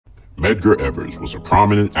Medgar Evers was a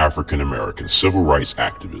prominent African-American civil rights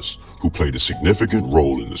activist who played a significant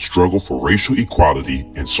role in the struggle for racial equality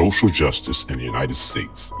and social justice in the United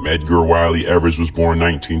States. Medgar Wiley Evers was born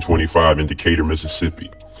in 1925 in Decatur, Mississippi.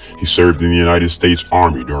 He served in the United States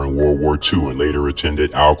Army during World War II and later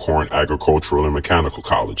attended Alcorn Agricultural and Mechanical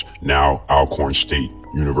College, now Alcorn State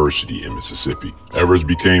University in Mississippi. Evers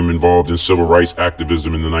became involved in civil rights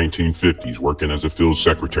activism in the 1950s, working as a field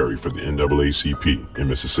secretary for the NAACP in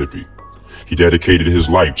Mississippi. He dedicated his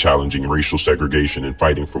life challenging racial segregation and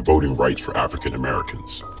fighting for voting rights for African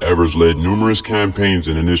Americans. Evers led numerous campaigns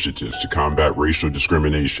and initiatives to combat racial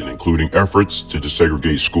discrimination, including efforts to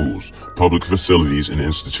desegregate schools, public facilities, and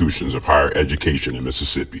institutions of higher education in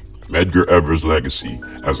Mississippi. Medgar Evers' legacy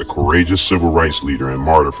as a courageous civil rights leader and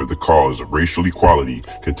martyr for the cause of racial equality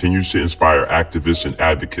continues to inspire activists and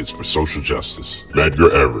advocates for social justice.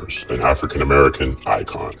 Medgar Evers, an African American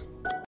icon.